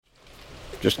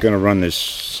Just going to run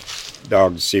this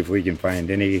dog to see if we can find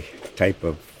any type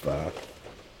of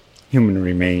human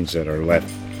remains that are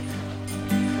left.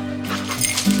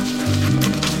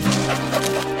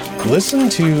 Listen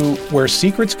to Where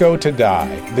Secrets Go to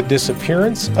Die, The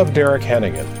Disappearance of Derek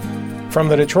Hennigan. From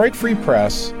the Detroit Free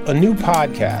Press, a new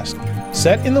podcast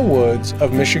set in the woods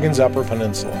of Michigan's Upper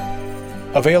Peninsula.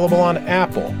 Available on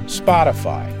Apple,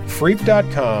 Spotify,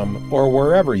 Freep.com, or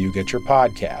wherever you get your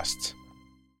podcasts.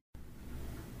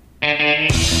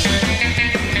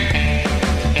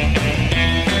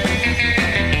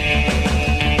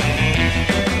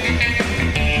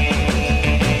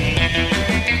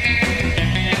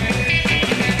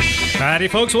 Howdy,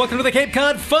 folks. Welcome to the Cape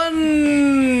Cod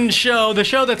Fun Show, the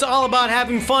show that's all about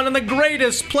having fun in the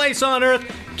greatest place on earth,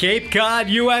 Cape Cod,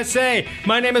 USA.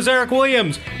 My name is Eric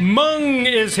Williams. Mung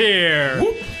is here.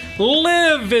 Whoop.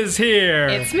 Liv is here.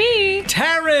 It's me.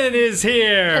 Taryn is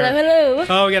here. Hello, hello.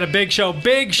 Oh, we got a big show.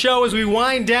 Big show as we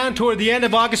wind down toward the end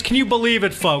of August. Can you believe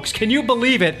it, folks? Can you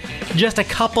believe it? Just a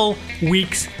couple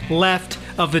weeks left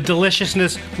of the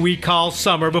deliciousness we call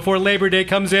summer before Labor Day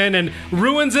comes in and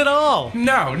ruins it all.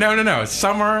 No.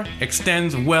 Summer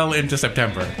extends well into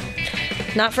September.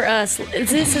 Not for us.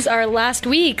 This is our last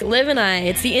week, Liv and I.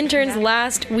 It's the interns'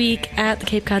 last week at the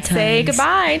Cape Cod Times. Say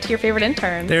goodbye to your favorite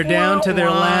interns. They're down to their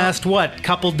last,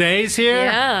 couple days here?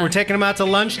 Yeah. We're taking them out to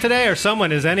lunch today, or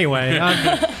someone is anyway.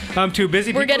 I'm too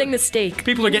busy. We're getting the steak.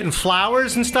 People are getting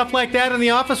flowers and stuff like that in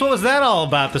the office. What was that all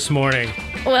about this morning?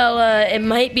 Well, it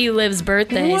might be Liv's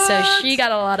birthday, so she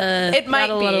got a lot of... It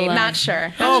might be, not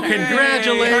sure. Oh,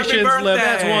 congratulations, Happy Liv.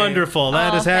 That's birthday. wonderful.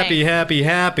 That is happy, thanks.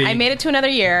 happy. I made it to another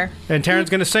year. And Taryn's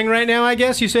going to sing right now, I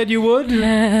guess? You said you would?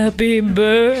 Happy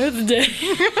birthday.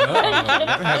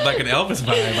 That had like an Elvis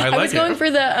vibe. I like it. I was going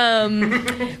for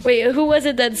the, wait, who was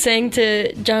it that sang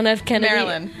to John F. Kennedy?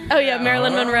 Marilyn. Oh, yeah,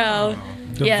 Marilyn Monroe.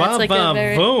 Yeah, Va, it's like va, a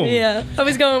very... boom. Yeah, I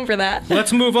was going for that.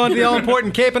 Let's move on to the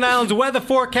all-important Cape and Islands weather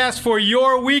forecast for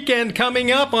your weekend coming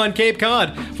up on Cape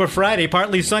Cod. For Friday,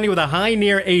 partly sunny with a high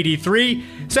near 83.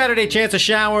 Saturday, chance of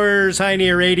showers, high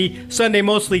near 80. Sunday,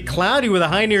 mostly cloudy with a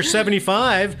high near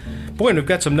 75. Boy, and we've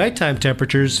got some nighttime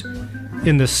temperatures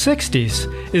in the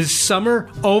 60s. Is summer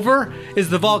over?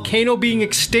 Is the volcano being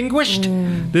extinguished?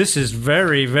 This is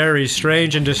very, very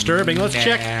strange and disturbing. Let's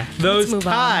check those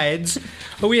tides.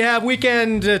 We have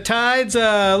weekend tides.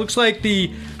 Looks like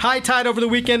the high tide over the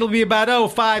weekend will be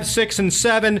about 5, 6, and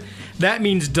 7. That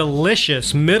means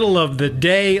delicious middle of the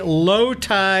day low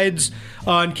tides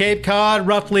on Cape Cod,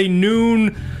 roughly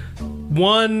noon,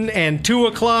 1 and 2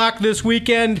 o'clock this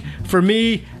weekend. For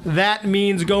me, that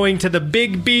means going to the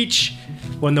big beach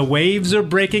when the waves are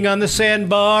breaking on the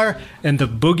sandbar and the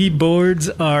boogie boards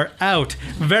are out.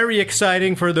 Very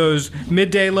exciting for those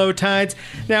midday low tides.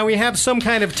 Now we have some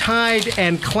kind of tide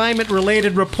and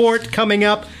climate-related report coming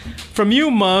up from you,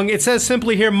 Mung. It says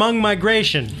simply here, Mung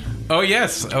migration. Oh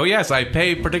yes. I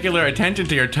pay particular attention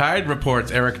to your tide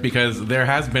reports, Eric, because there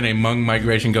has been a Mung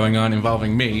migration going on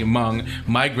involving me, Mung,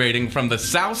 migrating from the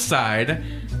south side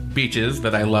beaches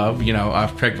that I love,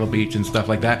 off Craigville Beach and stuff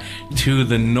like that, to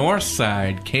the north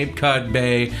side, Cape Cod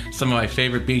Bay, some of my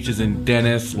favorite beaches in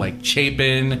Dennis, like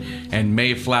Chapin and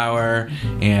Mayflower,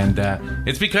 and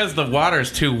it's because the water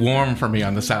is too warm for me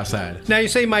on the south side. Now you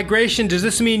say migration, does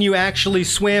this mean you actually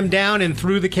swam down and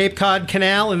through the Cape Cod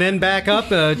Canal and then back up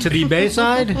to the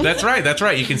bayside? That's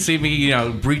right. You can see me,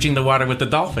 breaching the water with the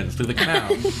dolphins through the canal.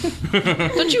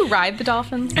 Don't you ride the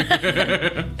dolphins?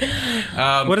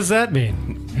 What does that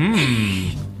mean?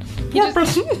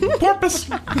 Porpoise.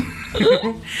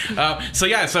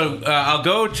 So I'll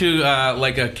go to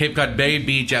like a Cape Cod Bay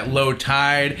beach at low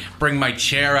tide, bring my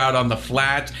chair out on the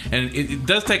flat, and it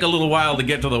does take a little while to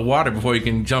get to the water before you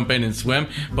can jump in and swim,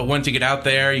 but once you get out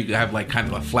there, you have like kind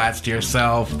of a flats to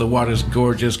yourself. The water's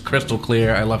gorgeous, crystal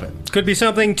clear. I love it. Could be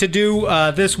something to do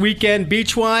this weekend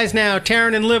beach-wise. Now,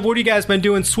 Taryn and Liv, what have you guys been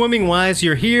doing swimming-wise?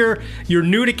 You're here, you're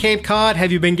new to Cape Cod.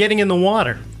 Have you been getting in the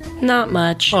water? Not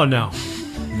much. Oh, no.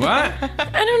 What?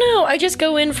 I don't know. I just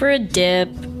go in for a dip.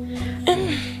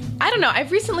 I don't know.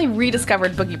 I've recently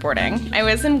rediscovered boogie boarding. I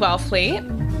was in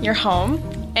Wellfleet, your home,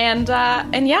 and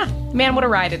yeah, man, what a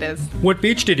ride it is. What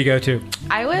beach did you go to?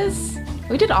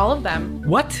 We did all of them.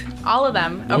 What? All of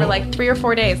them over like 3 or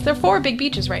 4 days. There are 4 big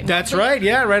beaches right now. That's right,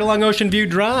 yeah, right along Ocean View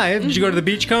Drive. Did you go to the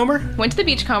Beachcomber? Went to the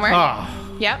Beachcomber. Oh.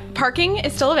 Yep. Parking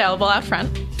is still available out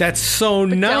front. That's so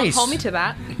nice. Don't hold me to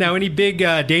that. Now, any big,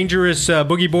 dangerous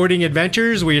boogie boarding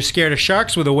adventures where you're scared of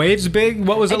sharks? Were the waves big?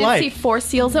 What was it like? I did see 4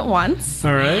 seals at once.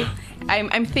 All right.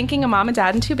 I'm thinking a mom and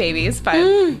dad and 2 babies, but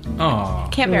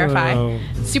can't verify. Oh.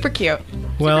 Super cute.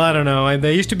 Well, I don't know.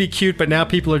 They used to be cute, but now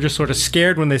people are just sort of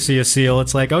scared when they see a seal.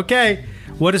 It's like, okay,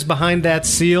 What is behind that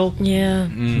seal? Yeah.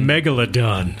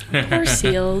 Megalodon. Poor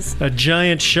seals. A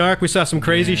giant shark. We saw some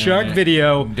crazy shark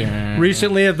video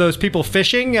recently of those people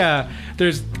fishing.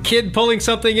 There's a kid pulling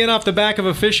something in off the back of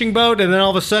a fishing boat, and then all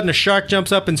of a sudden a shark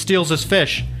jumps up and steals his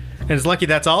fish. And it's lucky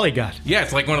that's all he got. Yeah,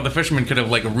 it's like one of the fishermen could have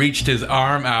like reached his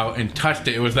arm out and touched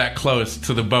it. It was that close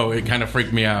to the boat. It kind of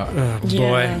freaked me out. Oh,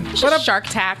 boy. Yeah. It's just shark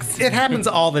tax. It happens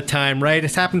all the time, right?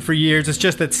 It's happened for years. It's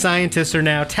just that scientists are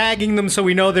now tagging them so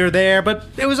we know they're there. But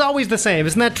it was always the same.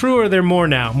 Isn't that true, or are there more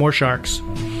now? More sharks?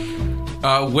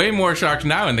 Way more sharks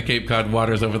now in the Cape Cod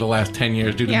waters over the last 10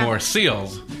 years due to more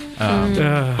seals.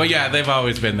 But yeah, they've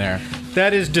always been there.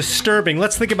 That is disturbing.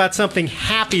 Let's think about something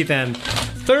happy then.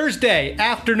 Thursday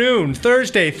afternoon,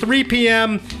 Thursday, 3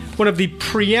 p.m., one of the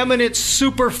preeminent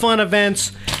super fun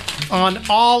events on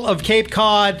all of Cape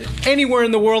Cod, anywhere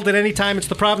in the world at any time. It's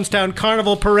the Provincetown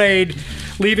Carnival Parade,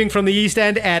 leaving from the East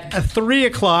End at 3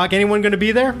 o'clock. Anyone going to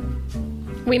be there?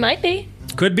 We might be.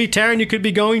 Could be. Taryn, you could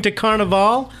be going to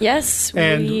Carnival. Yes.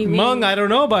 And Mung, I don't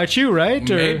know about you, right?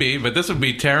 Or- Maybe, but this would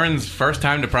be Taryn's first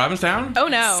time to Provincetown? Oh,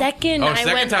 no. Second. Oh,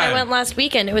 second time. I went last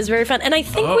weekend. It was very fun. And I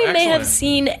think we may have excellent.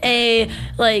 seen a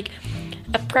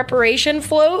preparation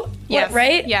float. Yes.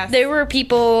 Right? Yes. There were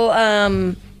people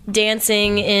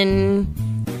dancing in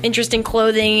interesting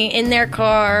clothing in their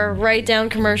car right down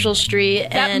Commercial Street,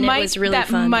 and it was really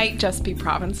fun. That might just be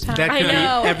Provincetown. That could I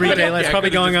know. be every day. That's Yeah, probably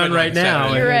could've going just on been right like now.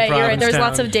 Saturday. in You're right. There's Provincetown.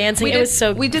 lots of dancing. It was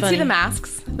so We did funny. see the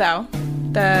masks, though.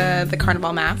 The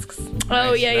carnival masks.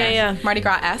 Oh, yeah. Mardi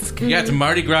Gras-esque. Yeah, it's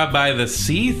Mardi Gras by the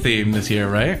Sea theme this year,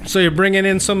 right? So you're bringing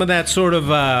in some of that sort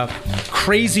of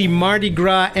crazy Mardi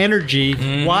Gras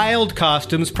energy, wild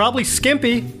costumes, probably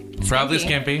skimpy. Probably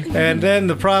skimpy. And then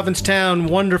the Provincetown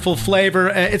wonderful flavor.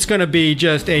 It's going to be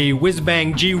just a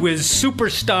whiz-bang, gee-whiz,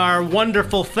 superstar,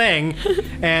 wonderful thing.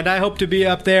 And I hope to be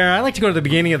up there. I like to go to the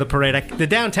beginning of the parade. The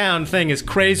downtown thing is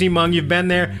crazy, Mung. You've been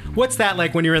there. What's that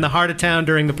like when you're in the heart of town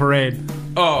during the parade?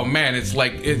 Oh man,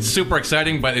 it's super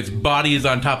exciting, but it's bodies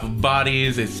on top of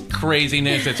bodies. It's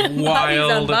craziness. It's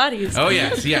wild. on bodies. Oh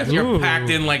yes. You're Ooh. packed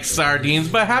in like sardines,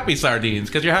 but happy sardines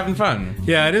because you're having fun.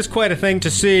 Yeah, it is quite a thing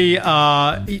to see.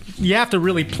 You have to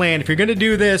really plan. If you're going to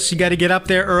do this, you got to get up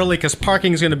there early because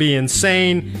parking is going to be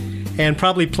insane, and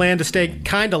probably plan to stay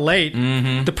kind of late.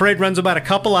 Mm-hmm. The parade runs about a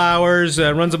couple hours,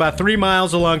 runs about 3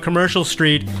 miles along Commercial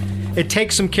Street. It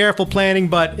takes some careful planning,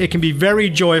 but it can be very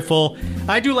joyful.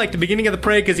 I do like the beginning of the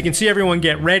parade because you can see everyone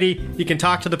get ready. You can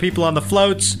talk to the people on the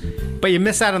floats, but you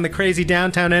miss out on the crazy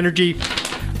downtown energy.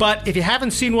 But if you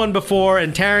haven't seen one before,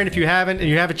 and Taryn, if you haven't and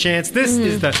you have a chance, this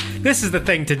is the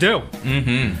thing to do.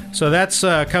 Mm-hmm. So that's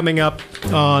coming up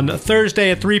on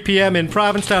Thursday at 3 p.m. in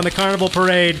Provincetown, the Carnival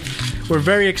Parade. We're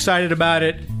very excited about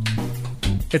it.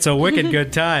 It's a wicked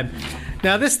good time.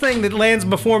 Now, this thing that lands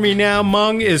before me now,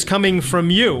 Mung, is coming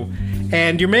from you.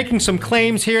 And you're making some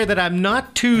claims here that I'm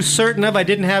not too certain of. I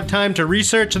didn't have time to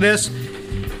research this.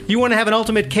 You want to have an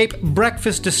ultimate Cape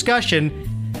breakfast discussion.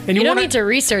 And You don't need to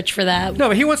research for that. No,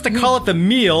 but he wants to call it the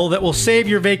meal that will save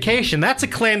your vacation. That's a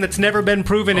claim that's never been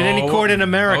proven in any court in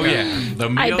America. Oh yeah, the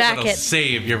meal back that'll it.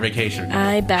 save your vacation.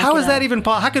 I back How it is that up. even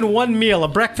possible? How can one meal, a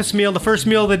breakfast meal, the first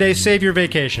meal of the day, save your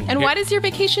vacation? And why does your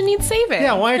vacation need saving?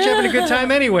 Yeah, why aren't you having a good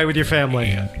time anyway with your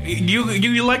family?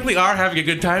 You likely are having a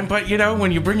good time, but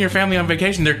when you bring your family on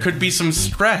vacation, there could be some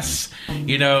stress.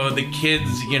 The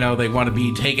kids, they want to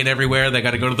be taken everywhere. They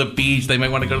got to go to the beach. They might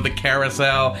want to go to the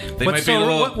carousel. They might be a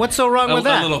little. What's so wrong with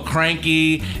that? A little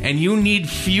cranky, and you need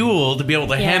fuel to be able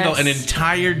to handle an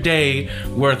entire day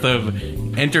worth of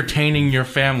entertaining your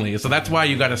family. So that's why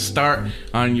you got to start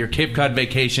on your Cape Cod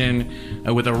vacation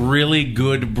with a really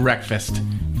good breakfast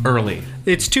early.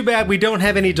 It's too bad we don't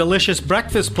have any delicious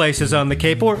breakfast places on the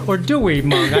Cape, or do we,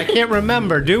 Mung? I can't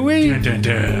remember. Do we? Dun, dun,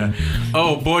 dun.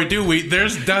 Oh boy, do we!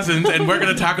 There's dozens, and we're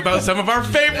going to talk about some of our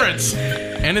favorites,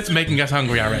 and it's making us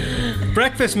hungry already.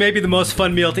 Breakfast may be the most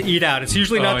fun meal to eat out. It's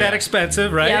usually not that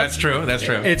expensive, right? Yep. That's true. That's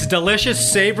true. It's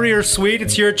delicious, savory or sweet.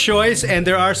 It's your choice, and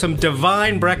there are some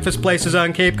divine breakfast places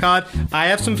on Cape Cod. I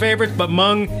have some favorites, but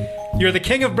Mung, you're the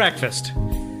king of breakfast.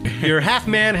 You're half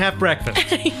man, half breakfast,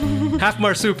 half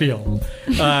marsupial.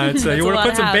 You want to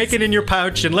put some bacon in your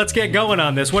pouch, and let's get going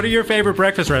on this. What are your favorite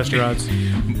breakfast restaurants?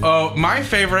 Oh, my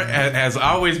favorite has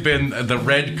always been the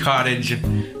Red Cottage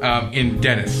in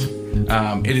Dennis.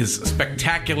 It is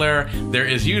spectacular. There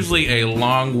is usually a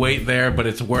long wait there, but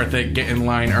it's worth it. Get in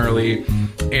line early.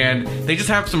 And they just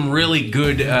have some really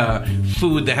good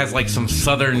food that has like some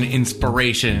southern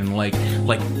inspiration, like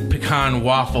pecan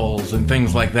waffles and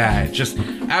things like that. Just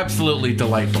absolutely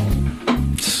delightful.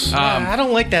 I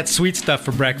don't like that sweet stuff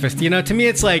for breakfast. To me,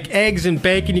 it's like eggs and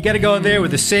bacon. You got to go in there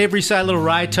with a savory side, little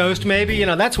rye toast, maybe.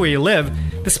 That's where you live.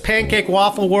 This pancake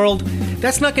waffle world,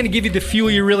 that's not going to give you the fuel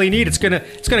you really need. It's going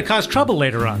to cause trouble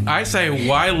later on. I say,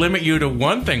 why limit you to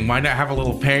one thing? Why not have a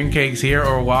little pancakes here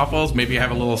or waffles? Maybe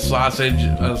have a little sausage,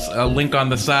 a link on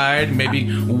the side,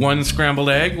 maybe one scrambled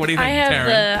egg. What do you think,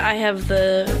 Taryn? I have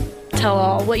the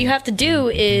tell-all. What you have to do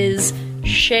is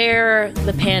share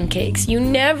the pancakes. You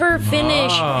never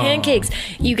finish pancakes.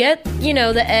 You get,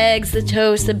 the eggs, the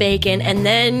toast, the bacon, and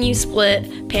then you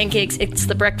split pancakes. It's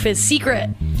the breakfast secret.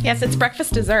 Yes, it's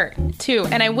breakfast dessert, too.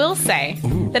 And I will say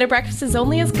that a breakfast is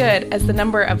only as good as the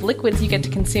number of liquids you get to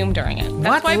consume during it.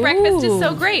 That's why breakfast is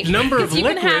so great. Number of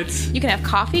liquids? You can have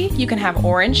coffee. You can have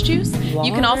orange juice. Water.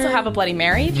 You can also have a Bloody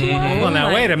Mary if you want. Well,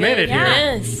 now, wait a minute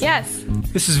here. Yes.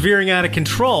 This is veering out of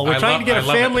control. We're trying to get a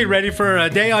family ready for a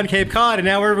day on Cape Cod, and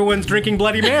now everyone's drinking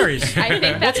Bloody Marys. I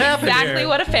think that's exactly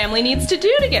what a family needs to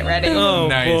do to get ready. Oh,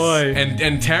 nice. Boy.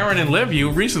 And Taryn and Liv,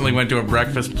 you recently went to a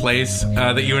breakfast place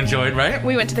that you enjoyed, right?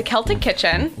 We went to the Celtic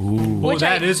Kitchen. Ooh,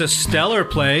 that is a stellar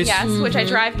place. Yes, which I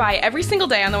drive by every single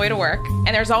day on the way to work, and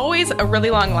there's always a really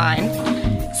long line.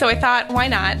 So I thought, why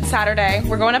not? Saturday,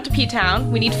 we're going up to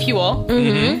P-Town. We need fuel.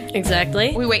 Mm-hmm.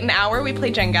 Exactly. We wait an hour. We play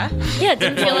Jenga. Yeah, it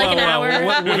didn't feel like an hour.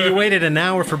 You waited an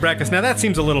hour for breakfast. Now that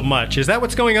seems a little much. Is that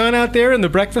what's going on out there in the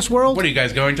breakfast world? What are you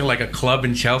guys going to, like a club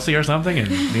in Chelsea or something in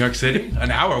New York City? An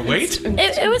hour wait?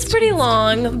 It was pretty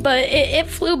long, but it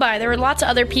flew by. There were lots of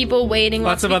other people waiting.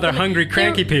 Lots of other hungry,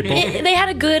 cranky people. They had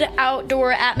a good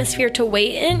outdoor atmosphere to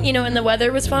wait in, and the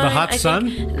weather was fine. The hot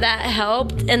sun? Think that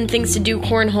helped, and things to do,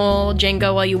 cornhole,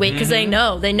 Jenga while you wait, because they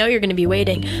know you're going to be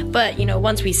waiting. But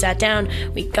once we sat down,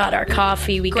 we got our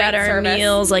coffee, we got our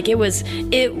meals. Like it was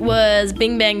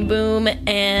bing bang boom,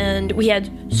 and we had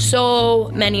so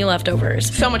many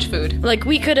leftovers. So much food. Like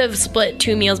we could have split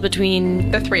 2 meals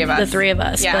between the three of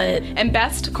us. Yeah. But and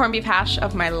best corned beef hash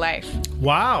of my life.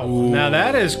 Wow. Ooh. Now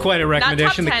that is quite a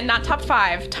recommendation. Not top 10, not top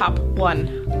 5, top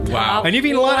 1. Wow. And you've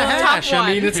eaten a lot of hash.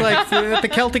 I mean, it's like at the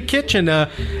Celtic Kitchen. Now,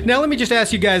 let me just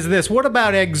ask you guys this. What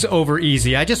about eggs over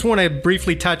easy? I just want to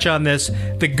briefly touch on this.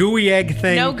 The gooey egg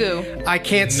thing. No goo. I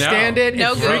can't stand it.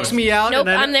 No it goo. freaks me out. Nope,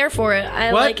 I'm there for it.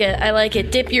 I like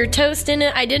it. Dip your toast in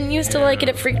it. I didn't used to like it.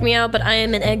 It freaked me out, but I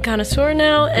am an egg connoisseur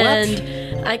now,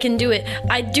 and I can do it.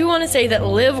 I do want to say that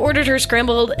Liv ordered her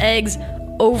scrambled eggs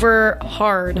over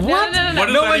hard. What? What does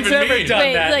No that one's even ever mean? done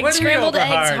Wait, that. like What do you mean scrambled over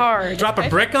eggs hard. Drop a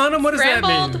brick on them? What does that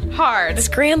mean? Scrambled hard.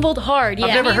 Scrambled hard, yeah.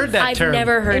 I've never heard that term. I've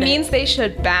never heard It it. means they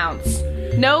should bounce.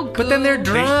 No goo. But then they're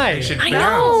dry. They should I bounce.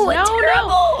 know, it's No.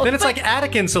 terrible. Then it's like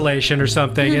attic insulation or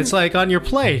something. It's like on your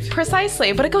plate.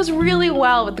 Precisely, but it goes really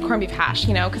well with the corned beef hash,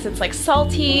 because it's like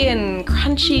salty and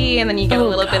crunchy, and then you get a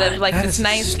little bit of like that this is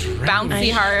nice strange.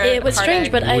 bouncy hard. It was hard strange,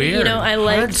 egg. but I Weird.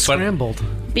 like Hard scrambled.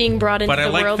 being brought into But I the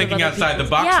like world thinking of other outside the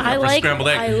people. box Yeah, now for scrambled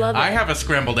eggs. I love it. I have a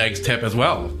scrambled eggs tip as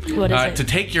well. What is it? To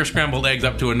take your scrambled eggs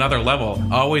up to another level,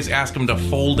 always ask them to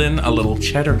fold in a little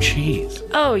cheddar cheese.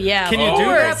 Oh yeah. Can you do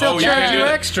that? They'll you charge can do you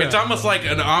that. extra. It's almost like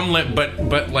an omelet,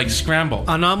 but like scrambled.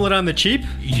 An omelet on the cheap?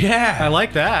 Yeah. I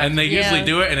like that. And they usually Yeah.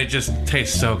 do it, and it just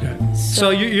tastes so good. So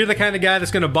you're the kind of guy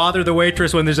that's going to bother the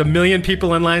waitress when there's a million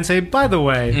people in line and say, by the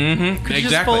way, could you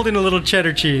just fold in a little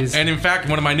cheddar cheese? And in fact,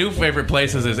 one of my new favorite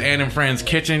places is Ann and Fran's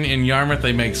Kitchen in Yarmouth.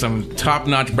 They make some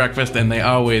top-notch breakfast, and they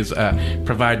always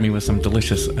provide me with some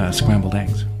delicious scrambled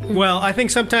eggs. Well, I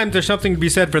think sometimes there's something to be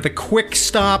said for the quick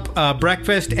stop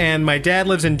breakfast, and my dad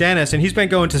lives in Dennis, and he's been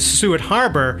going to Suet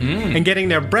Harbor and getting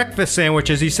their breakfast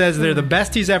sandwiches. He says they're the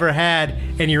best he's ever had,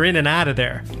 and you're in and out of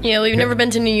there. Yeah, well, you've never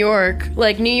been to New York.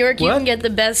 Like, New York, you What? can get the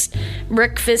best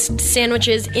breakfast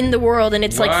sandwiches in the world, and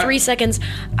it's like What? 3 seconds.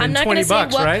 I'm not going to say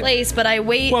 $20, what right? place, but I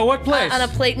wait Well, what place? on a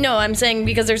plate. No, I'm saying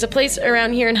because there's a place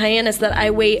around here in Hyannis that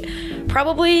I wait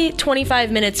probably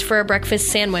 25 minutes for a breakfast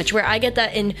sandwich, where I get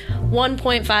that in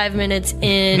 1.5 minutes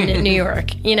in New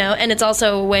York, and it's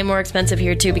also way more expensive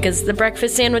here, too, because the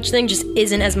breakfast sandwich thing just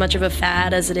isn't as much of a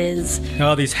fad as it is.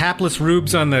 Oh, these hapless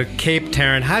rubes on the Cape,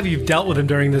 Taryn. How have you dealt with them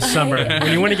during this summer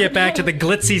when you want to get back to the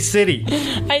glitzy city?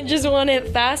 I just want it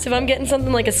fast. If I'm getting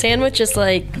something like a sandwich, just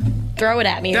like throw it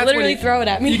at me. That's Literally when throw it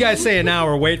at me. You guys say an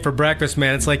hour wait for breakfast,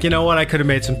 man. It's like, you know what? I could have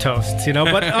made some toasts,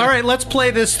 But all right, let's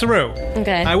play this through.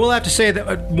 Okay. I will have to say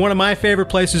that one of my favorite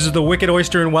places is the Wicked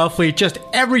Oyster in Wellfleet. Just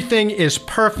everything is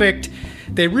perfect.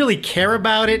 They really care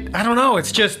about it. I don't know.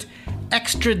 It's just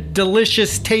extra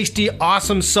delicious, tasty,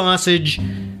 awesome sausage.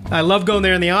 I love going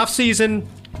there in the off season.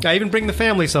 I even bring the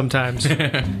family sometimes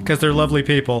because they're lovely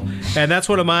people, and that's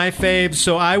one of my faves.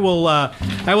 So I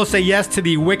will say yes to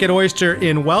the Wicked Oyster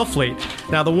in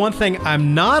Wellfleet. Now, the one thing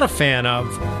I'm not a fan of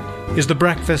is the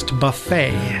breakfast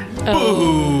buffet.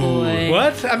 Oh, boy.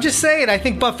 What? I'm just saying, I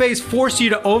think buffets force you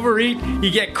to overeat.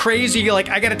 You get crazy. You're like,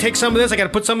 I gotta take some of this. I gotta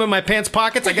put some in my pants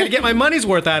pockets. I gotta get my money's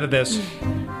worth out of this.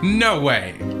 No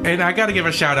way. And I got to give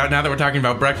a shout out, now that we're talking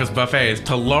about breakfast buffets,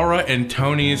 to Laura and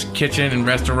Tony's Kitchen and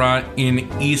Restaurant in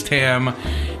Eastham.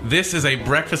 This is a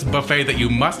breakfast buffet that you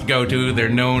must go to. They're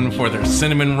known for their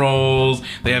cinnamon rolls.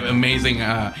 They have amazing,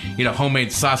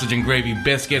 homemade sausage and gravy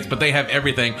biscuits, but they have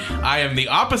everything. I am the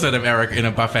opposite of Eric in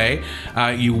a buffet.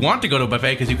 You want to go to a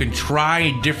buffet because you can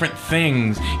try different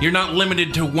things. You're not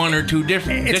limited to one or two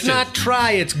different dishes. It's not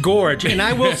try, it's gorge. And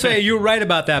I will say, you're right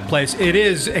about that place. It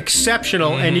is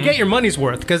exceptional, and you get your money's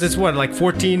worth, because it's what, like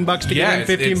 $14 to get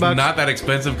in, $15? It's not that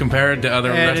expensive compared to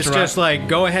other and restaurants. It's just like,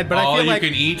 go ahead. But all I feel you like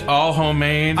can eat, all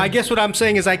homemade. I guess what I'm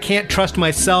saying is I can't trust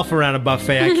myself around a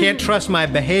buffet. I can't trust my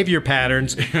behavior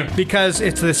patterns because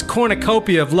it's this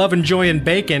cornucopia of love and joy and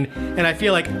bacon, and I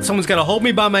feel like someone's got to hold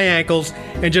me by my ankles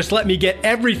and just let me get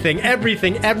everything.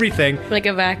 Like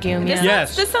a vacuum, yeah.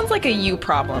 Yes. This sounds like a you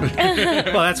problem.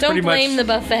 Well, that's Don't pretty blame much...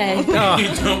 the buffet.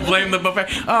 Don't blame the buffet.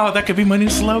 Oh, that could be my new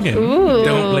slogan. Ooh.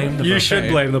 Don't blame the buffet. You should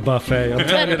blame the buffet. I'm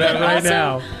telling you that right also,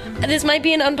 now. This might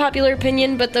be an unpopular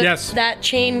opinion, but Yes. that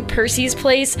chain, Percy's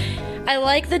Place, I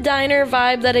like the diner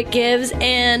vibe that it gives,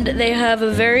 and they have a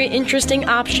very interesting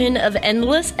option of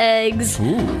endless eggs,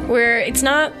 where it's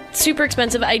not super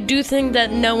expensive. I do think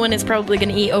that no one is probably going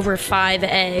to eat over 5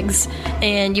 eggs,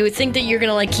 and you would think that you're going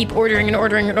to like keep ordering,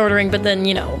 but then,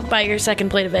 by your second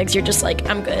plate of eggs, you're just like,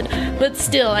 I'm good. But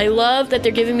still, I love that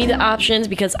they're giving me the options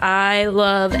because I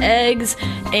love eggs,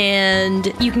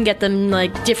 and you can get them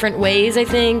like different ways, I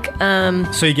think.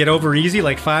 So you get over easy,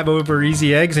 like 5 over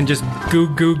easy eggs, and just goo.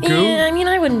 Yeah, I mean,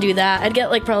 I wouldn't do that. I'd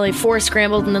get like probably 4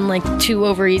 scrambled and then like 2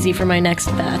 over easy for my next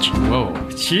batch. Whoa.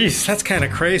 Jeez, that's kind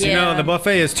of crazy. Yeah. No, the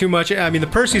buffet is too much. I mean, the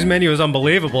Percy's menu is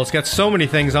unbelievable. It's got so many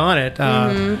things on it.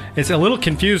 It's a little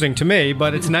confusing to me,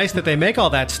 but it's nice that they make all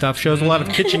that stuff. Shows a lot of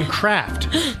kitchen craft.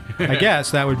 I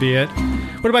guess that would be it.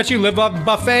 What about you? Live off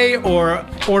buffet or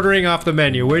ordering off the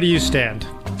menu? Where do you stand?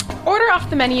 Order off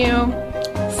the menu,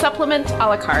 supplement a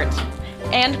la carte,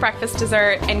 and breakfast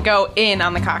dessert, and go in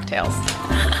on the cocktails.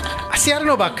 See, I don't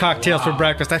know about cocktails for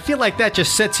breakfast. I feel like that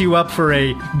just sets you up for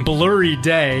a blurry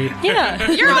day. Yeah.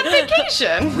 You're on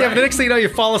vacation. Yeah, but the next thing you know, you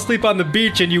fall asleep on the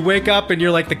beach and you wake up and you're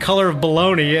like the color of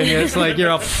bologna, and it's like you're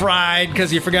all fried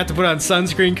because you forgot to put on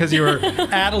sunscreen because you were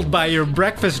addled by your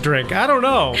breakfast drink. I don't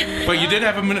know. But you did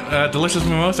have a delicious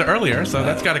mimosa earlier, so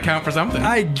that's got to count for something.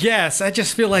 I guess. I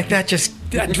just feel like that just...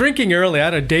 drinking early,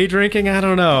 day drinking, I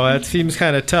don't know. That seems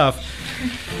kind of tough.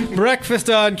 Breakfast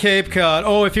on Cape Cod.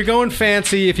 Oh, if you're going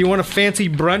fancy, if you want a fancy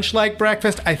brunch-like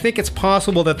breakfast, I think it's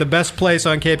possible that the best place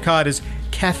on Cape Cod is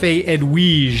Café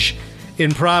Edwige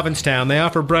in Provincetown. They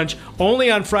offer brunch only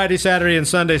on Friday, Saturday, and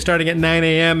Sunday, starting at 9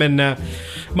 a.m. And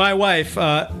my wife,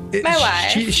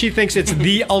 she thinks it's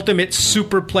the ultimate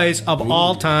super place of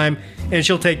all time, and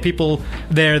she'll take people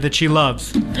there that she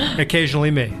loves, occasionally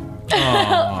me.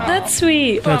 That's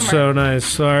sweet. That's so nice.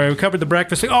 Sorry, we covered the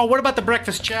breakfast thing. Oh, what about the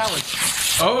breakfast challenge?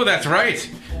 Oh, that's right.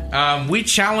 We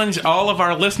challenge all of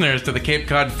our listeners to the Cape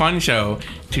Cod Fun Show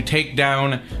to take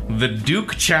down the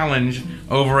Duke Challenge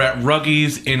over at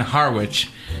Ruggies in Harwich.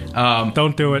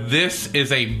 Don't do it. This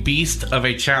is a beast of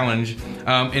a challenge.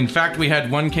 In fact, we had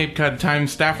one Cape Cod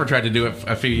Times staffer try to do it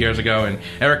a few years ago, and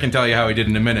Eric can tell you how he did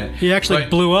in a minute. He actually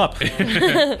blew up.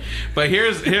 But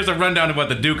here's a rundown of what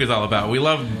the Duke is all about. We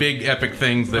love big, epic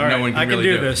things that all no right, one can I really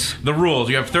can do. do this. The rules.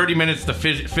 You have 30 minutes to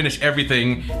finish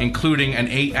everything, including an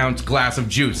 8-ounce glass of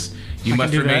juice. You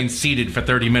must remain seated for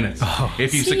 30 minutes.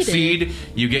 If you succeed,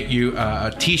 you get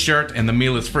a T-shirt, and the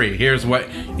meal is free. Here's what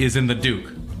is in the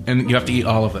Duke. And you have to eat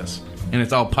all of this. And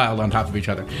it's all piled on top of each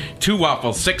other. 2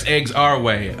 waffles, 6 eggs our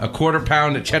way, a 1/4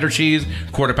 pound cheddar cheese,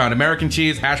 1/4 pound American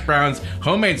cheese, hash browns,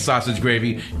 homemade sausage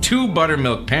gravy, 2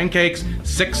 buttermilk pancakes,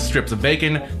 6 strips of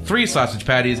bacon, 3 sausage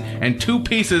patties, and 2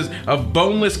 pieces of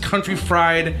boneless country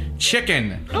fried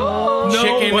chicken.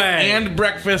 Chicken way. and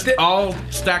breakfast all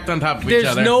stacked on top of each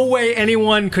other. There's no way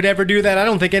anyone could ever do that. I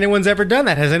don't think anyone's ever done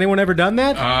that. Has anyone ever done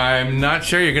that? I'm not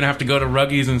sure. You're going to have to go to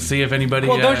Ruggies and see if anybody...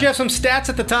 Well, don't you have some stats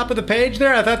at the top of the page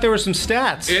there? I thought there were some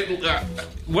stats.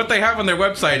 What they have on their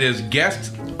website is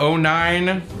guest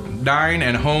 099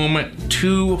 and home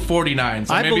 249.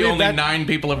 So I maybe believe only that- 9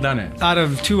 people have done it. Out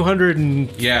of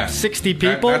 260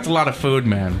 people? That's a lot of food,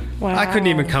 man. Wow. I couldn't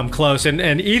even come close.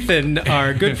 And Ethan,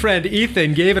 our good friend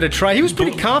Ethan, gave it a try. He was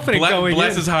pretty confident going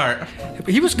Bless in. his heart.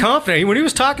 He was confident. When he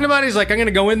was talking about it, he's like, I'm going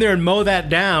to go in there and mow that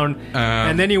down.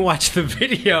 And then you watch the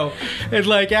video, and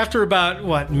like after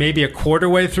about, maybe a quarter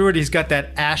way through it, he's got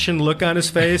that ashen look on his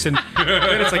face, and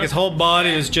then it's like his whole body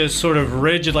is just sort of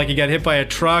rigid, like he got hit by a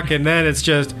truck, and then it's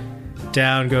just...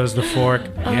 down goes the fork.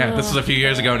 Yeah, this was a few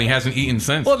years ago, and he hasn't eaten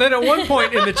since. Well, then at one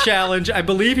point in the challenge, I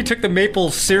believe he took the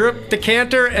maple syrup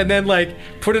decanter and then, like,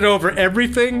 put it over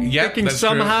everything, thinking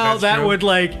somehow that would,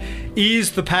 like,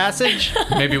 ease the passage.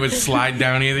 Maybe it would slide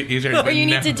down easier. Or you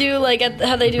need to do, like,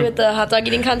 how they do at the hot dog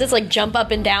eating contest, like, jump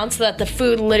up and down so that the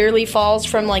food literally falls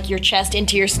from, like, your chest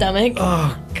into your stomach.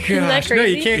 Oh, gosh. No,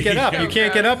 you can't get up. You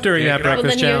can't get up during that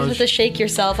breakfast challenge. Well, then you have to shake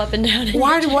yourself up and down.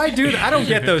 Why do that? I don't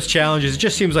get those challenges. It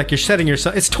just seems like you're setting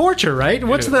yourself... It's torture, right?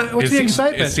 What's the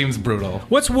excitement? It seems brutal.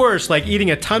 What's worse, like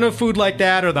eating a ton of food like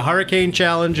that, or the Hurricane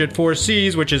Challenge at Four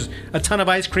Seas, which is a ton of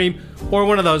ice cream, or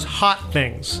one of those hot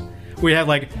things? We have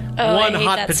like one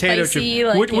hot potato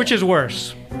chip. Which is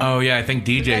worse? Oh yeah, I think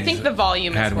DJ's. I think the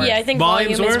volume is worse. Yeah, I think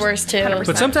volume is worse too. 100%.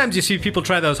 But sometimes you see people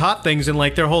try those hot things and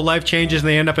like their whole life changes and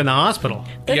they end up in the hospital.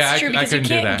 That's true because you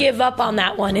can't give up on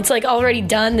that one. It's like already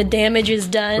done. The damage is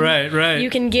done. Right.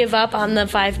 You can give up on the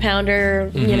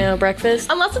 5-pounder, breakfast.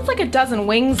 Unless it's like a dozen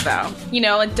wings, though.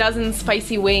 A dozen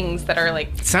spicy wings that are like.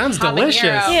 Sounds delicious.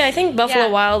 Yeah, I think Buffalo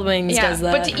Wild Wings does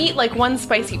that. But to eat like one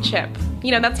spicy chip,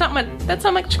 that's not much. That's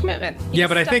not much commitment. Yeah,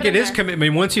 but I think it is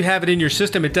commitment. Once you have it in your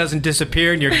system, it doesn't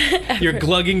disappear, and you're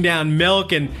glugging down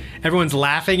milk, and everyone's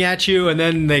laughing at you, and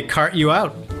then they cart you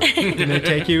out, and they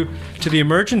take you to the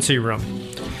emergency room.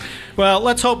 Well,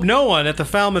 let's hope no one at the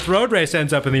Falmouth Road Race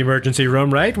ends up in the emergency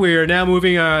room, right? We are now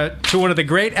moving to one of the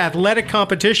great athletic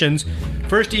competitions.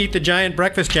 First, you eat the Giant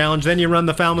Breakfast Challenge, then you run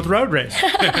the Falmouth Road Race.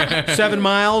 7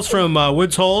 miles from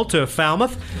Woods Hole to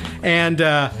Falmouth, and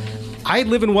I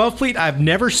live in Wellfleet. I've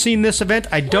never seen this event.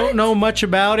 I don't know much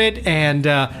about it, and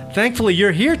thankfully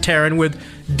you're here, Taryn, with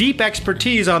deep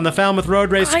expertise on the Falmouth Road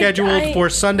Race scheduled for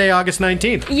Sunday, August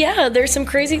 19th. Yeah, there's some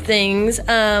crazy things.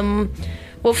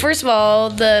 Well, first of all,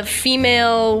 the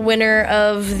female winner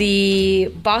of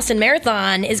the Boston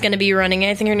Marathon is going to be running.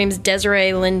 I think her name's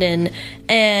Desiree Linden,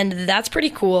 and that's pretty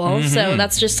cool. So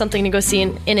that's just something to go see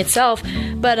in itself.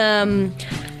 But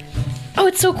oh,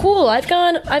 it's so cool! I've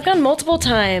gone multiple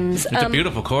times. It's a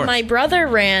beautiful course. My brother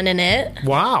ran in it.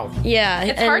 Wow. Yeah,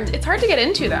 It's hard to get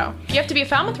into though. You have to be a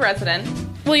Falmouth resident.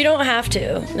 Well, you don't have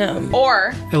to. No.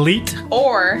 Or elite.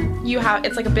 Or you have.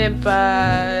 It's like a bib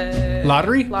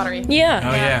lottery. Yeah.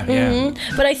 Oh yeah.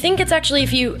 But I think it's actually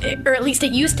or at least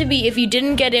it used to be, if you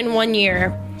didn't get in one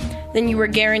year, then you were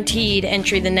guaranteed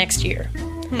entry the next year.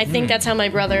 I think that's how my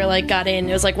brother got in.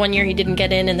 It was like 1 year he didn't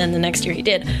get in, and then the next year he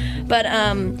did. But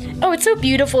it's so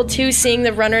beautiful too, seeing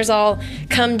the runners all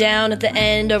come down at the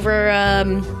end over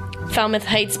Falmouth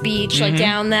Heights Beach, like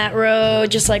down that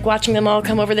road, just like watching them all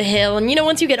come over the hill. And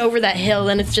once you get over that hill,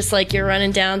 then it's just like you're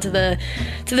running down to the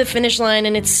finish line,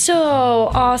 and it's so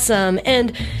awesome.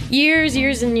 And years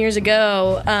and years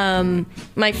ago,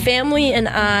 my family and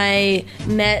I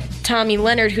met Tommy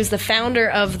Leonard, who's the founder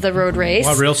of the road race.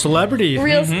 Wow, real celebrity.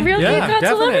 Real Cape Cod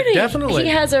celebrity. Definitely. He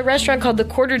has a restaurant called the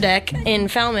Quarterdeck in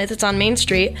Falmouth. It's on Main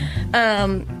Street.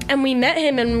 And we met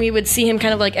him, and we would see him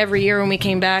kind of like every year when we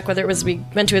came back, whether it was we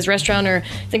went to his restaurant or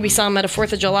I think we saw him at a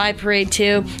 4th of July parade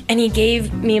too. And he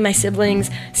gave me and my siblings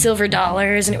silver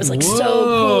dollars, and it was like so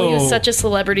cool. He was such a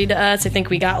celebrity to us. I think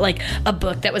we got like a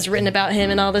book that was written about him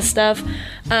and all this stuff.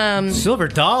 Silver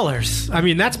dollars. I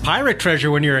mean, that's pirate treasure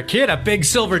when you're a kid. A big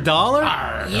silver dollar.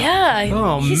 Yeah.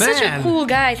 Oh, he's man. such a cool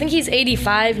guy. I think he's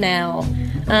 85 now.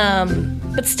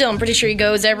 But still, I'm pretty sure he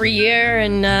goes every year,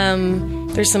 and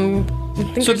there's some...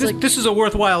 So this is a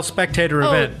worthwhile spectator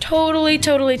event. Totally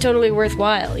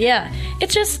worthwhile. Yeah.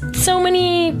 It's just so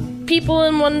many people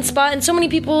in one spot, and so many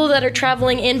people that are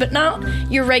traveling in, but not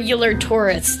your regular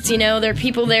tourists. There are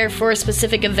people there for a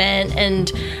specific event, and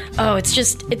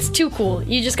it's too cool.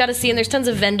 You just got to see, and there's tons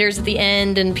of vendors at the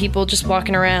end, and people just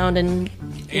walking around, and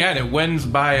yeah, and it wends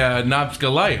by Nobska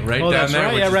Light right down that's there.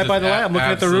 Right. Yeah, right by the light. I'm looking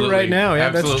at the route right now. Yeah,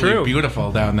 that's true.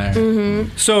 Beautiful down there.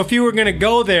 So if you were going to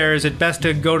go there, is it best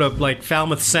to go to like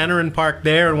Falmouth Center and park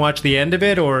there and watch the end of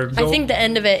it, or I think the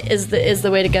end of it is the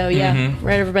way to go. Yeah,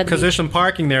 right over by the because there's some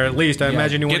parking there at least. I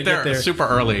imagine you want to get there super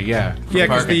early. Yeah,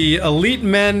 because the elite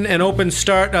men and open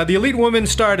start. The elite women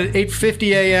start at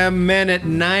 8:50 a.m. Men at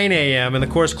 9 a.m. and the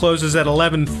course closes at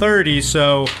 11:30.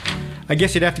 So I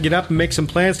guess you'd have to get up and make some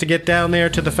plans to get down there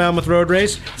to the Falmouth Road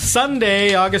Race.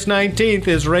 Sunday, August 19th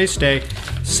is race day.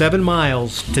 7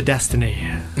 miles to destiny.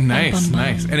 Nice.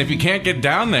 And if you can't get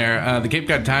down there, the Cape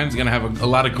Cod Times is going to have a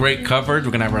lot of great coverage.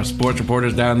 We're going to have our sports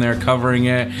reporters down there covering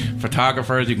it.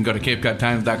 Photographers, you can go to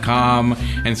capecodtimes.com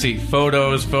and see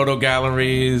photos, photo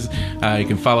galleries. You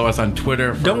can follow us on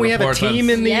Twitter. Don't we have a team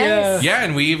in the... Yes. Yeah,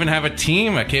 and we even have a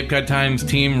team, a Cape Cod Times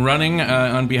team running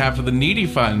on behalf of the Needy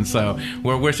Fund. So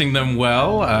we're wishing them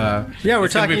well. Yeah, we're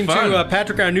it's gonna be talking fun. to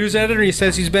Patrick, our news editor. He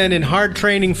says he's been in hard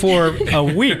training for a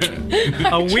week.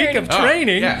 A week of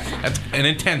training. Yeah, that's an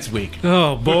intense week.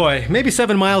 Oh, boy. Maybe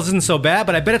 7 miles isn't so bad,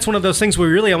 but I bet it's one of those things where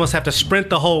we really almost have to sprint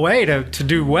the whole way to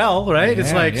do well, right?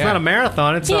 It's like, it's not a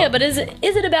marathon. It's But is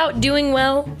it about doing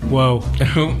well? Whoa.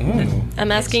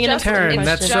 I'm asking an Just- Turn, it's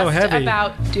that's just so heavy.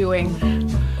 about doing.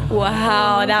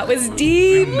 Wow, that was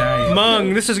deep. Nice.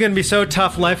 Mung, this is going to be so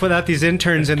tough, life without these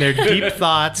interns and their deep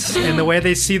thoughts and the way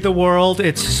they see the world.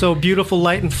 It's so beautiful,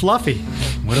 light, and fluffy.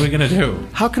 What are we going to do?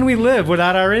 How can we live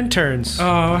without our interns?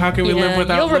 Oh, how can we live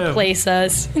without You'll Liv? replace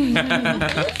us.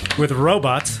 With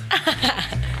robots.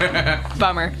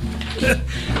 Bummer.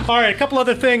 All right, a couple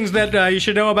other things that you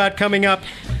should know about coming up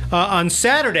on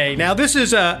Saturday. Now, this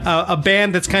is a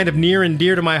band that's kind of near and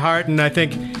dear to my heart, and I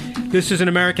think this is an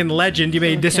American legend. You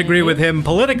may disagree with him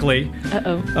politically.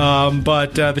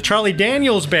 But the Charlie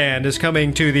Daniels Band is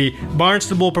coming to the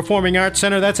Barnstable Performing Arts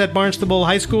Center. That's at Barnstable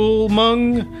High School,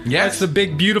 Mung. Yes. That's the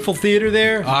big, beautiful theater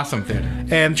there. Awesome theater.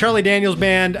 And Charlie Daniels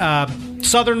Band,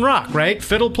 Southern rock, right?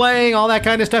 Fiddle playing, all that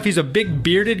kind of stuff. He's a big,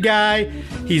 bearded guy.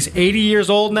 He's 80 years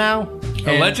old now.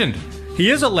 A legend. He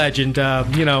is a legend.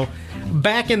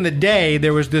 Back in the day,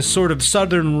 there was this sort of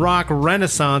Southern rock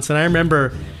renaissance, and I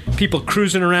remember people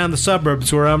cruising around the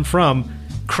suburbs where I'm from,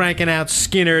 cranking out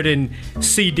Skinner and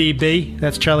CDB.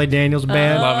 That's Charlie Daniels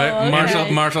Band. Love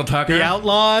it. Marshall Tucker. The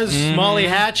Outlaws, Molly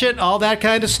Hatchet, all that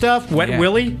kind of stuff. Wet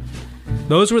Willie.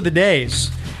 Those were the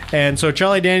days. And so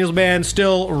Charlie Daniels Band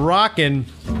still rocking.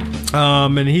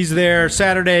 And he's there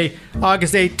Saturday,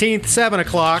 August 18th, 7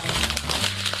 o'clock.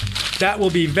 That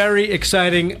will be very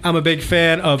exciting. I'm a big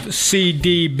fan of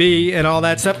CDB and all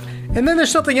that stuff. And then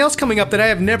there's something else coming up that I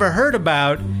have never heard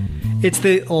about. It's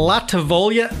the La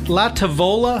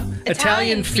Tavola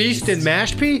Italian Feast in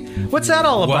Mashpee. What's that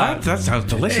all about? What? That sounds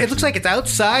delicious. It looks like it's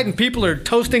outside and people are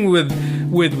toasting with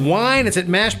wine. It's at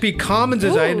Mashpee Commons.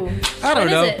 I don't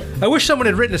When know. is it? I wish someone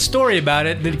had written a story about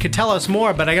it that could tell us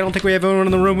more, but I don't think we have anyone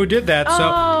in the room who did that.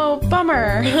 Oh,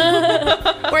 bummer.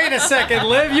 Wait a second,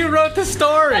 Liv. You wrote the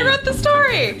story. I wrote the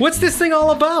story. What's this thing all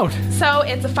about? So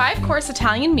it's a 5-course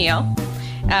Italian meal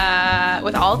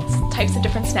with all types of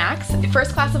different snacks. The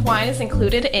first glass of wine is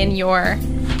included in your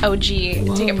OG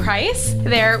ticket price.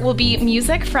 There will be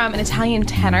music from an Italian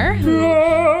tenor who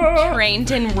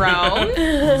trained in Rome.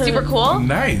 Super cool.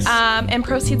 Nice. And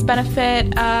proceeds benefit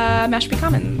Mashpee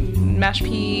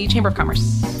Chamber of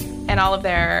Commerce and all of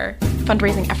their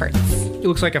fundraising efforts. It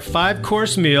looks like a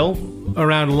 5-course meal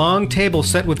around long tables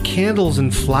set with candles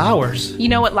and flowers. You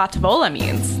know what La Tavola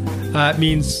means? It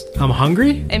means I'm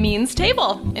hungry? It means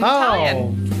table in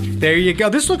Italian. There you go.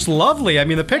 This looks lovely. I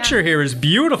mean, the picture here is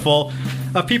beautiful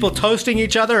of people toasting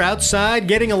each other outside,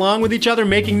 getting along with each other,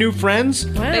 making new friends.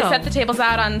 Wow. They set the tables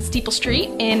out on Steeple Street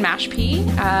in Mashpee.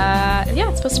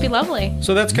 It's supposed to be lovely.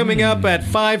 So that's coming up at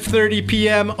 5:30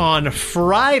 p.m. on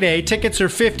Friday. Tickets are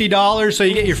 $50, so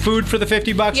you get your food for the $50.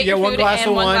 You Get get your one food glass and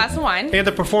of one wine. glass of wine. And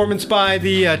the performance by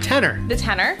the tenor. The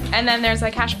tenor. And then there's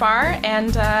a cash bar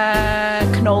and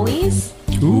cannolis,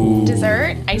 Ooh.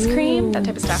 dessert, ice cream, that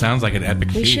type of stuff. Sounds like an epic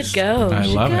We feast. should go. I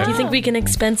love it. Do you think we can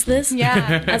expense this?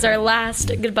 Yeah. As our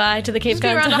last goodbye to the Cape It's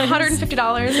gonna Cod be around Times?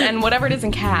 $150 and whatever it is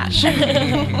in cash.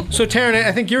 So, Taryn,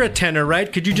 I think you're a tenor,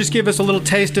 right? Could you just give us a little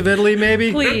taste of Italy,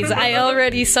 maybe? Please, I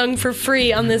already sung for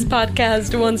free on this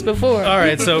podcast once before. All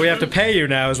right, so we have to pay you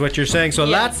now, is what you're saying. So,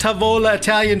 Yes. La Tavola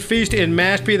Italian Feast in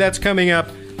Mashpee, that's coming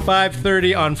up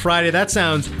 5:30 on Friday. That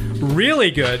sounds really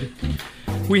good.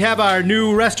 We have our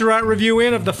new restaurant review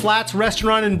in of the Flats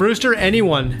Restaurant in Brewster.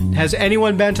 Has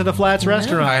anyone been to the Flats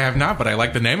Restaurant? I have not, but I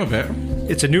like the name of it.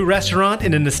 It's a new restaurant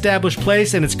in an established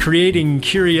place, and it's creating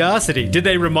curiosity. Did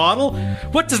they remodel?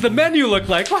 What does the menu look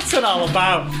like? What's it all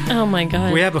about? Oh my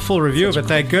God. We have a full review of it,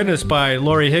 thank goodness, by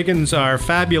Lori Higgins, our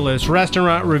fabulous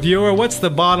restaurant reviewer. What's the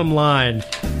bottom line?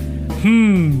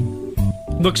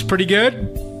 Looks pretty good.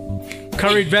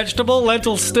 Curried vegetable,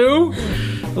 lentil stew.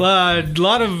 A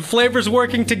lot of flavors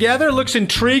working together. Looks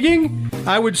intriguing.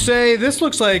 I would say this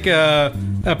looks like a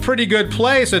pretty good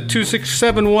place at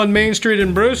 2671 Main Street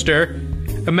in Brewster.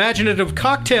 Imaginative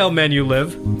cocktail menu,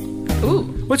 Liv. Ooh.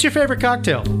 What's your favorite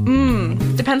cocktail?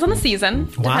 Depends on the season.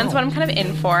 Wow. Depends what I'm kind of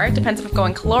in for. Depends if I'm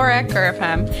going caloric or if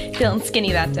I'm feeling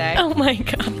skinny that day. Oh my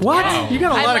god. What? You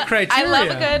got a lot of I criteria. love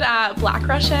a good black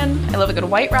Russian. I love a good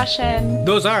white Russian.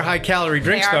 Those are high-calorie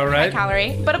drinks, They are though, right? high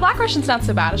calorie. But a black Russian's not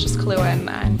so bad. It's just Kahlua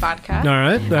and vodka. All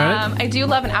right. I do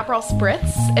love an Aperol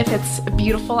Spritz if it's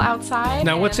beautiful outside.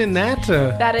 Now, what's in that?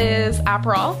 That is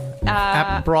Aperol.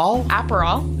 Aperol?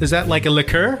 Aperol. Is that like a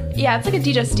liqueur? Yeah, it's like a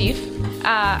digestif,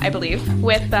 I believe,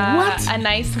 with What? a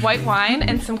nice white wine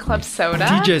and some club soda.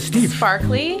 Digestif.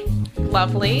 Sparkly,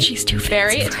 lovely. She's too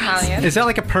very fancy for us. Italian. Is that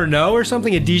like a Pernod or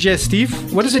something? A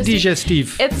digestif? What is a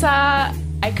digestif? It's I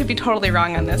could be totally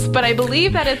wrong on this, but I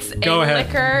believe that it's Go a ahead.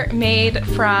 liquor made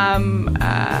from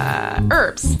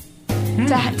herbs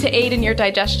to aid in your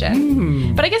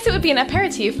digestion. But I guess it would be an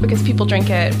aperitif because people drink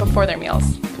it before their meals.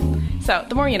 So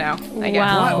the more you know, I guess.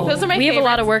 Wow. Those are my We have a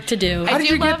lot favorites. of work to do.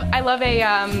 I love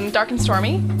a Dark and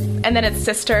Stormy, and then its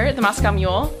sister, the Moscow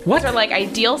Mule. What? Those are like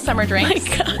ideal summer drinks.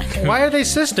 Why are they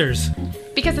sisters?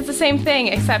 Because it's the same thing,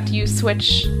 except you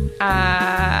switch the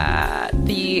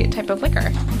type of liquor.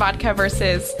 Vodka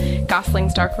versus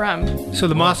Gosling's dark rum. So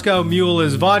the Moscow Mule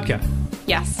is vodka.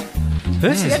 Yes.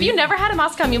 This is Have you never had a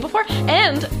Moscow Mule before?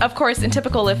 And, of course, in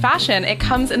typical Live fashion, it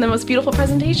comes in the most beautiful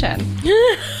presentation.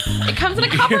 It comes in a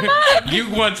copper mug. You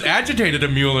once agitated a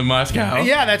mule in Moscow.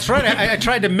 Yeah, that's right. I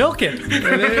tried to milk it.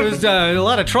 It was a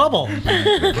lot of trouble.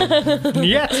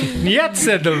 Niet,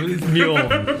 said the mule.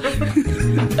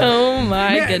 Oh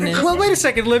my goodness. Well, wait a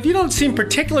second, Liv. You don't seem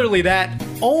particularly that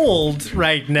old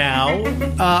right now.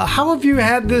 How have you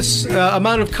had this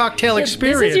amount of cocktail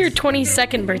experience? This is your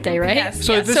 22nd birthday, right? Yes.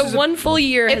 So yes. this So is one full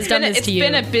year has done this to you.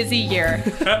 It's been a busy year.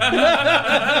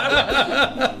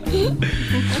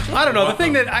 I don't know. The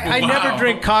thing that I never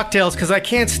drink cocktails because I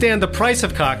can't stand the price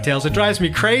of cocktails. It drives me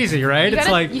crazy, right?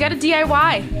 You gotta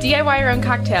DIY your own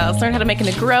cocktails. Learn how to make a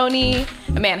Negroni,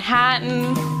 a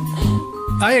Manhattan.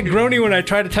 I had grony when I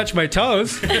tried to touch my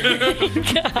toes. Oh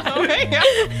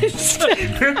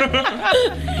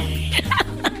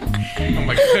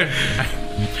my god.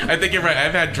 I think you're right.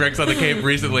 I've had drinks on the Cape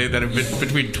recently that have been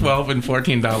between $12 and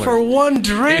 $14. For one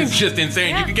drink. It's just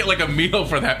insane. You can get like a meal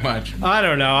for that much. I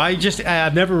don't know.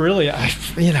 I've never really,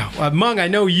 Mung, I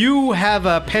know you have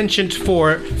a penchant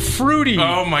for fruity.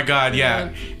 Oh my god,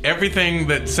 yeah. Everything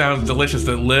that sounds delicious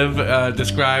that Liv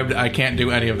described, I can't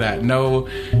do any of that. No,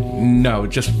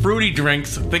 just fruity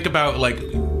drinks. Think about like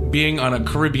being on a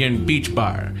Caribbean beach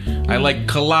bar. I like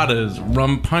coladas,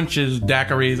 rum punches,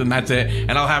 daiquiris, and that's it.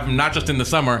 And I'll have them not just in the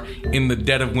summer, in the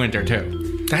dead of winter too.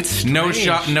 That's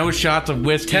strange. No shots of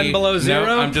whiskey. 10 below zero?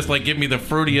 No, I'm just like, give me the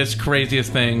fruitiest,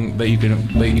 craziest thing that you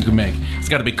can make. It's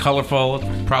got to be colorful.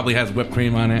 Probably has whipped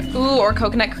cream on it. Ooh, or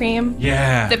coconut cream.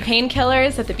 Yeah. The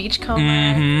painkillers at the beachcomber.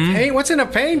 Hey, what's in a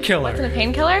painkiller? What's in a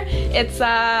painkiller? It's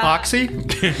Oxy?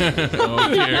 Oh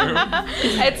dear.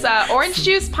 it's orange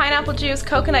juice, pineapple juice,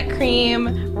 coconut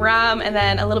cream, rum, and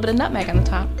then a little bit of nutmeg on the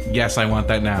top. Yes, I want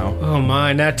that now. Oh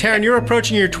my. Now, Taryn, you're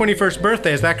approaching your 21st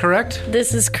birthday. Is that correct?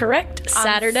 This is correct.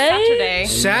 Saturday.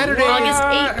 Saturday. August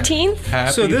 18th.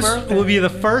 Happy So this birthday. will be the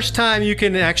first time you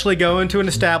can actually go into an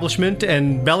establishment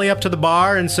and belly up to the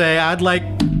bar and say, I'd like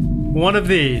one of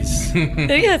these.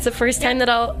 Yeah, it's the first time that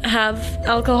I'll have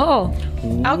alcohol.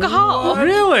 Alcohol.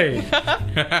 Really?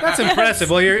 That's impressive.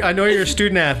 Well, I know you're a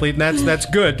student athlete, and that's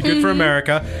good. Good for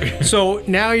America. So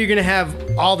now you're going to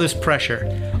have all this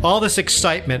pressure, all this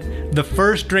excitement. The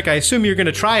first drink, I assume you're going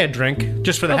to try a drink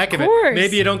just for the heck of it. course.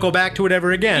 Maybe you don't go back to it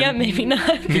ever again. Yeah, maybe not.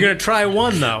 You're going to try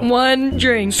one, though. One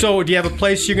drink. So do you have a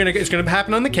place it's going to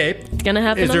happen on the Cape? It's gonna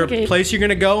happen Is on there the a Cape. place you're going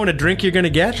to go and a drink you're going to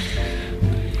get?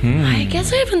 I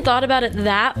guess I haven't thought about it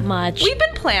that much. We've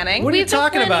been planning. What are you We've been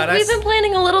talking planning- about? We've been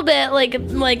planning a little bit.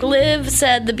 Like Liv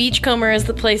said, the Beachcomber is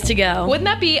the place to go. Wouldn't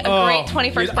that be a great 21st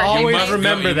you'd birthday? always party?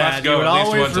 remember You that. must go You would at least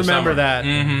always once a remember summer. that.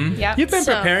 Yep. You've been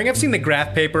So- preparing. I've seen the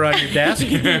graph paper on your desk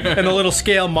and the little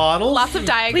scale models. Lots of Please,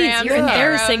 diagrams. you're and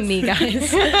embarrassing arrows. me,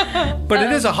 guys. But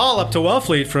it is a haul up to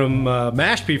Wellfleet from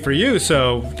Mashpee for you,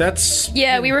 so that's...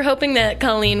 Yeah, we were hoping that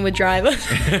Colleen would drive us.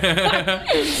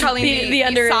 Colleen, The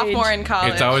underage. sophomore in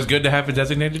college. It's always good to have a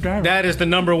designated driver. That is the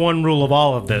number one rule of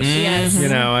all of this. Yes. You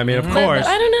know, I mean, of But course.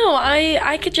 I don't know.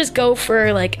 I could just go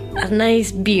for like a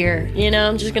nice beer. You know,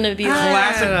 I'm just gonna be like.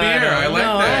 Classic beer. I like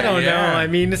no, that. I don't know. Yeah. I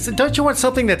mean, don't you want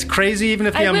something that's crazy, even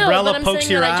if the I will, umbrella but I'm pokes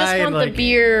saying your that I eye? just want and, like, the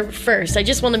beer first. I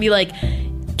just want to be like,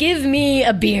 Give me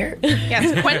a beer.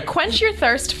 Yes, quench your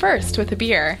thirst first with a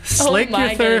beer. Slake your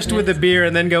my thirst with a beer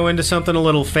and then go into something a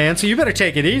little fancy. You better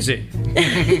take it easy.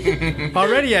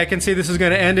 Already I can see this is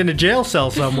going to end in a jail cell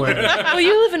somewhere. Well,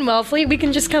 you live in Wellfleet. We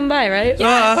can just come by, right?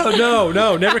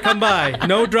 No, never come by.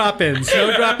 No drop-ins.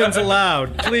 No drop-ins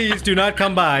allowed. Please do not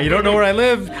come by. You don't know where I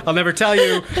live? I'll never tell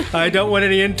you. I don't want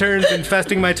any interns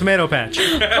infesting my tomato patch.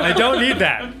 I don't need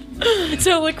that.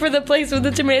 So look for the place with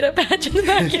the tomato patch in the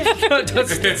backyard.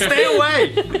 Just stay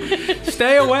away.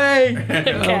 Stay away.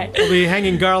 Okay. I'll be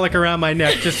hanging garlic around my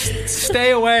neck. Just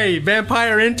stay away.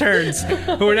 Vampire interns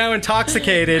who are now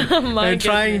intoxicated and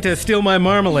trying to steal my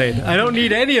marmalade. I don't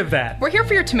need any of that. We're here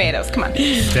for your tomatoes. Come on.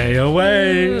 Stay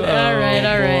away. All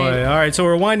right. All right, so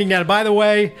we're winding down. By the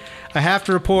way, I have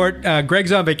to report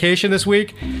Greg's on vacation this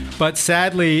week, but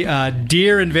sadly,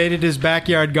 deer invaded his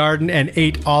backyard garden and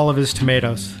ate all of his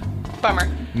tomatoes. Bummer.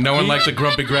 No one likes a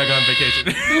grumpy Greg on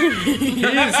vacation.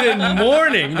 He's in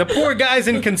mourning. The poor guy's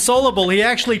inconsolable. He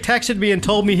actually texted me and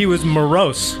told me he was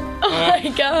morose. Oh my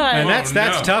god. And that's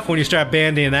tough when you start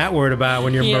bandying that word about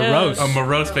when you're morose. A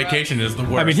morose vacation is the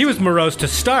worst. I mean, he was morose to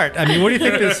start. I mean, what do you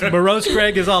think this morose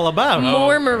Greg is all about?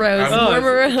 More morose. More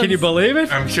morose. Can you believe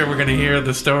it? I'm sure we're going to hear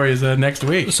the stories next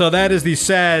week. So that is the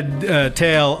sad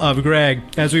tale of Greg.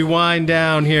 As we wind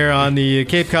down here on the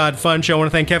Cape Cod Fun Show, I want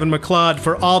to thank Kevin McLeod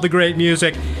for all the great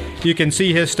music. You can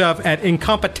see his stuff at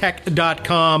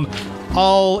incompetech.com.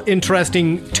 All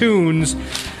interesting tunes.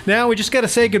 Now we just got to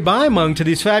say goodbye, Mung, to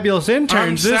these fabulous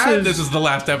interns. I'm sad this is the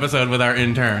last episode with our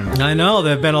intern. I know.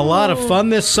 They've been a lot of fun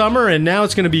this summer, and now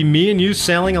it's going to be me and you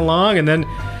sailing along, and then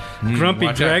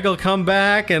Grumpy Greg will come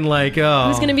back, and Who's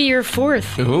going to be your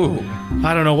fourth? Ooh.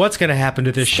 I don't know what's going to happen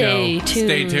to this Stay show. tuned.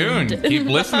 Stay tuned. Keep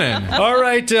listening. All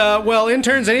right. Well,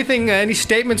 interns, any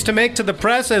statements to make to the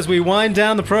press as we wind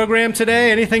down the program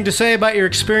today? Anything to say about your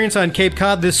experience on Cape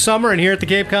Cod this summer and here at the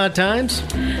Cape Cod Times?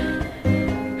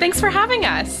 Thanks for having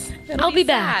us. I'll be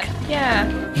back. Yeah.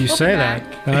 You We'll say be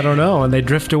that. back. I don't know. And they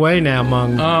drift away now,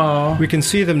 Mung. Oh. We can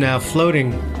see them now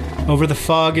floating over the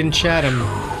fog in Chatham.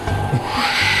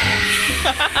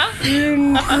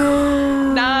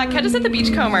 Nah, catch us at the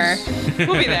Beachcomber.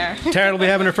 We'll be there. Taryn will be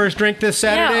having her first drink this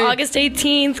Saturday. Yeah, August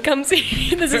 18th. Come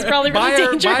see. This is probably buy really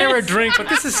her, dangerous. buy her a drink, but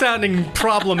this is sounding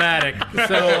problematic.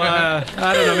 So, I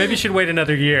don't know. Maybe you should wait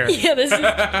another year. Yeah, this is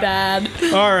bad.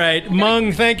 All right.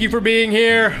 Mung, thank you for being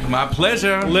here. My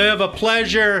pleasure. Liv, a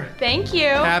pleasure. Thank you.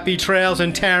 Happy trails.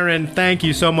 And Taryn, thank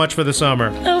you so much for the summer.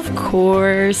 Of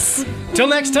course. Till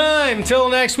next time. Till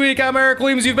next week, I'm Eric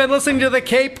Williams. You've been listening to the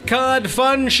Cape Cod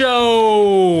Fun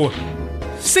Show.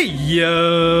 See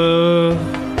ya.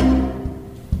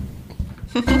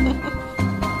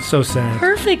 So sad.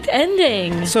 Perfect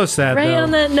ending. So sad, Right though.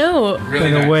 on that note. Really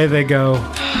And nice. away they go.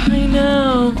 I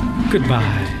know.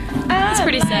 Goodbye. That's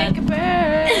pretty sad.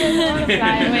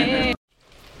 Fly away.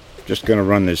 Just gonna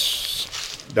run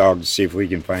this dog to see if we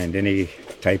can find any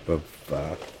type of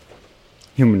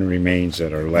human remains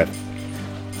that are left.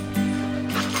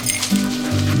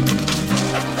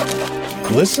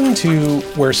 Listen to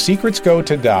Where Secrets Go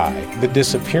to Die, The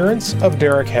Disappearance of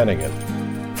Derek Hennigan.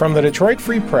 From the Detroit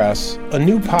Free Press, a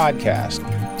new podcast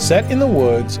set in the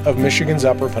woods of Michigan's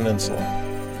Upper Peninsula.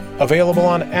 Available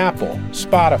on Apple,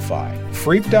 Spotify,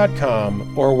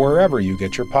 Freep.com, or wherever you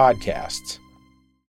get your podcasts.